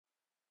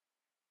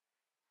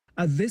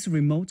At this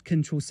remote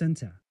control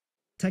center,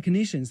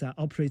 technicians are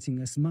operating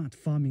a smart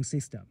farming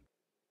system.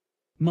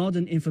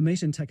 Modern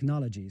information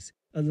technologies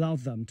allow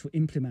them to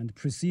implement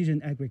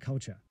precision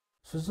agriculture.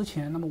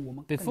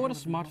 Before the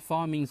smart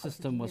farming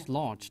system was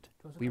launched,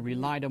 we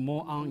relied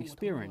more on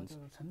experience,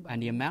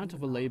 and the amount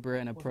of labor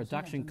and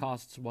production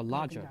costs were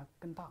larger.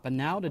 But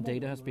now the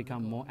data has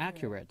become more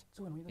accurate.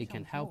 It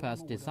can help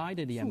us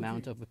decide the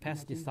amount of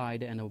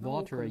pesticide and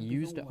water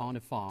used on the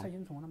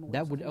farm.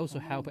 That would also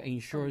help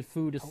ensure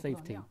food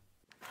safety.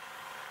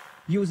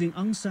 Using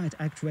on-site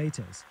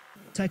actuators,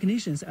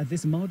 technicians at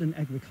this modern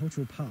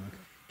agricultural park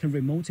can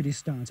remotely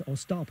start or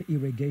stop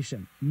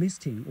irrigation,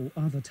 misting,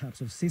 or other types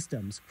of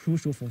systems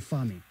crucial for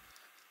farming.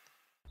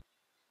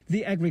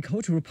 The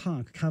agricultural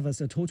park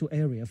covers a total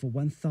area of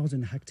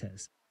 1,000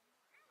 hectares.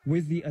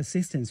 With the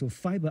assistance of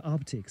fiber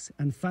optics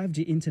and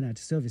 5G internet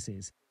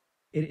services,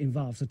 it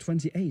involves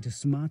 28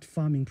 smart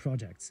farming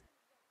projects.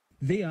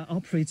 They are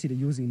operated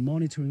using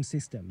monitoring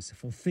systems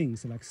for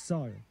things like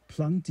soil,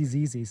 plant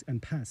diseases,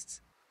 and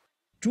pests.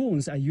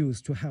 Drones are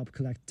used to help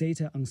collect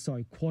data on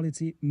soil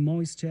quality,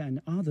 moisture, and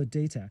other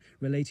data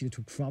related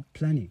to crop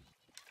planning.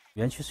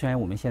 Although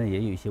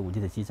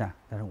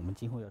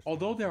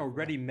there are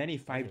already many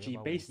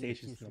 5G base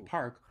stations in the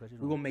park,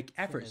 we will make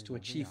efforts to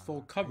achieve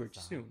full coverage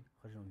soon.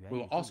 We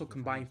will also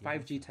combine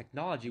 5G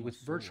technology with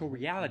virtual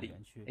reality,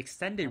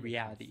 extended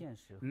reality,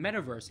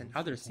 metaverse, and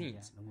other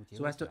scenes,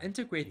 so as to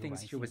integrate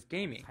things here with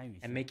gaming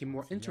and make it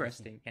more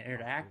interesting and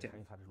interactive.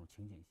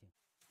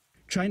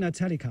 China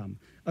Telecom,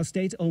 a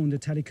state-owned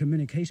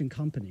telecommunication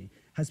company,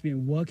 has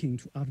been working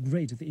to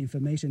upgrade the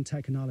information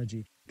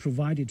technology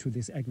provided to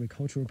this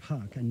agricultural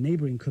park and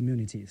neighboring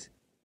communities.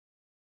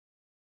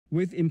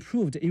 With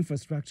improved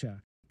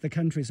infrastructure, the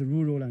country's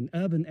rural and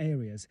urban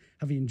areas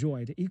have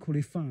enjoyed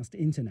equally fast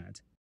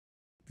internet.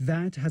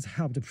 That has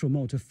helped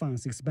promote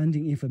fast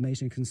expanding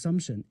information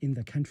consumption in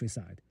the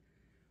countryside.